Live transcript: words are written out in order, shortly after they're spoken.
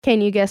Can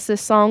you guess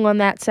this song on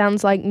That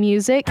Sounds Like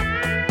Music?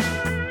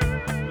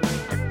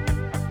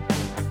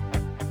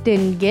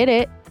 Didn't get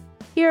it?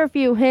 Here are a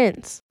few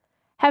hints.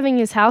 Having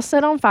his house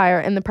set on fire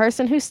and the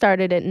person who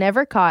started it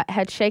never caught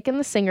had shaken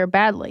the singer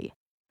badly.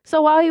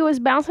 So while he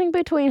was bouncing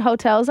between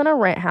hotels and a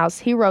rent house,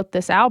 he wrote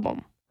this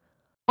album.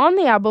 On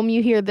the album,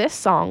 you hear this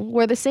song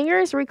where the singer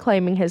is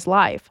reclaiming his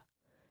life.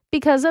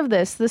 Because of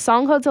this, the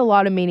song holds a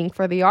lot of meaning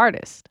for the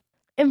artist.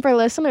 And for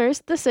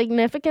listeners, the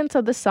significance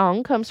of the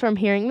song comes from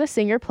hearing the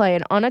singer play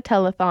it on a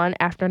telethon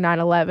after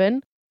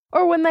 9/11,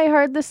 or when they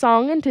heard the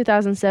song in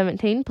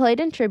 2017 played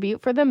in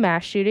tribute for the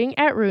mass shooting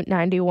at Route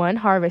 91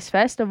 Harvest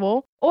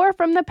Festival, or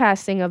from the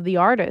passing of the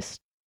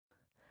artist.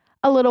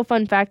 A little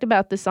fun fact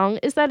about the song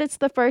is that it's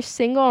the first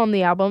single on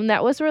the album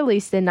that was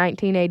released in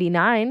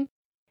 1989.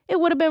 It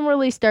would have been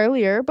released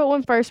earlier, but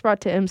when first brought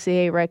to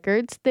MCA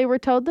Records, they were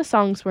told the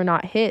songs were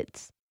not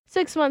hits.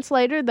 6 months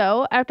later,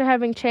 though, after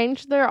having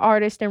changed their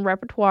artist and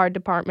repertoire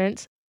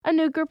departments, a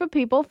new group of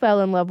people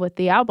fell in love with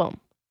the album.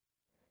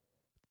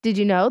 Did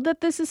you know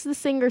that this is the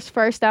singer's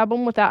first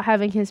album without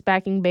having his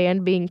backing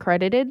band being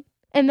credited?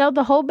 And though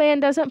the whole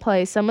band doesn't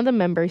play, some of the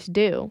members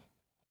do.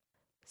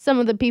 Some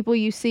of the people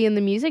you see in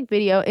the music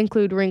video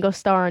include Ringo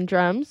Starr on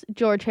drums,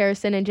 George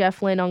Harrison and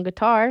Jeff Lynne on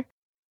guitar.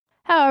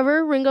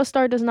 However, Ringo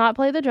Starr does not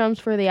play the drums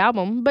for the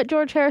album, but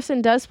George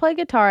Harrison does play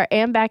guitar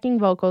and backing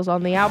vocals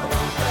on the album.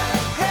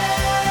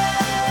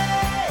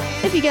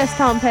 If you guessed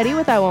Tom Petty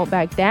with I Won't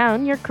Back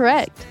Down, you're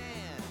correct.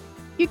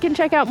 You can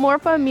check out more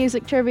fun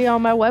music trivia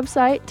on my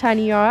website,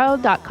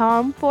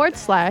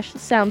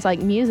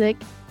 tinyurl.com/soundslikemusic.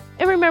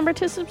 And remember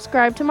to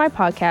subscribe to my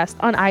podcast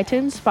on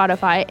iTunes,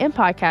 Spotify, and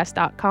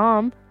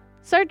podcast.com.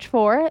 Search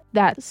for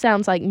That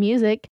Sounds Like Music.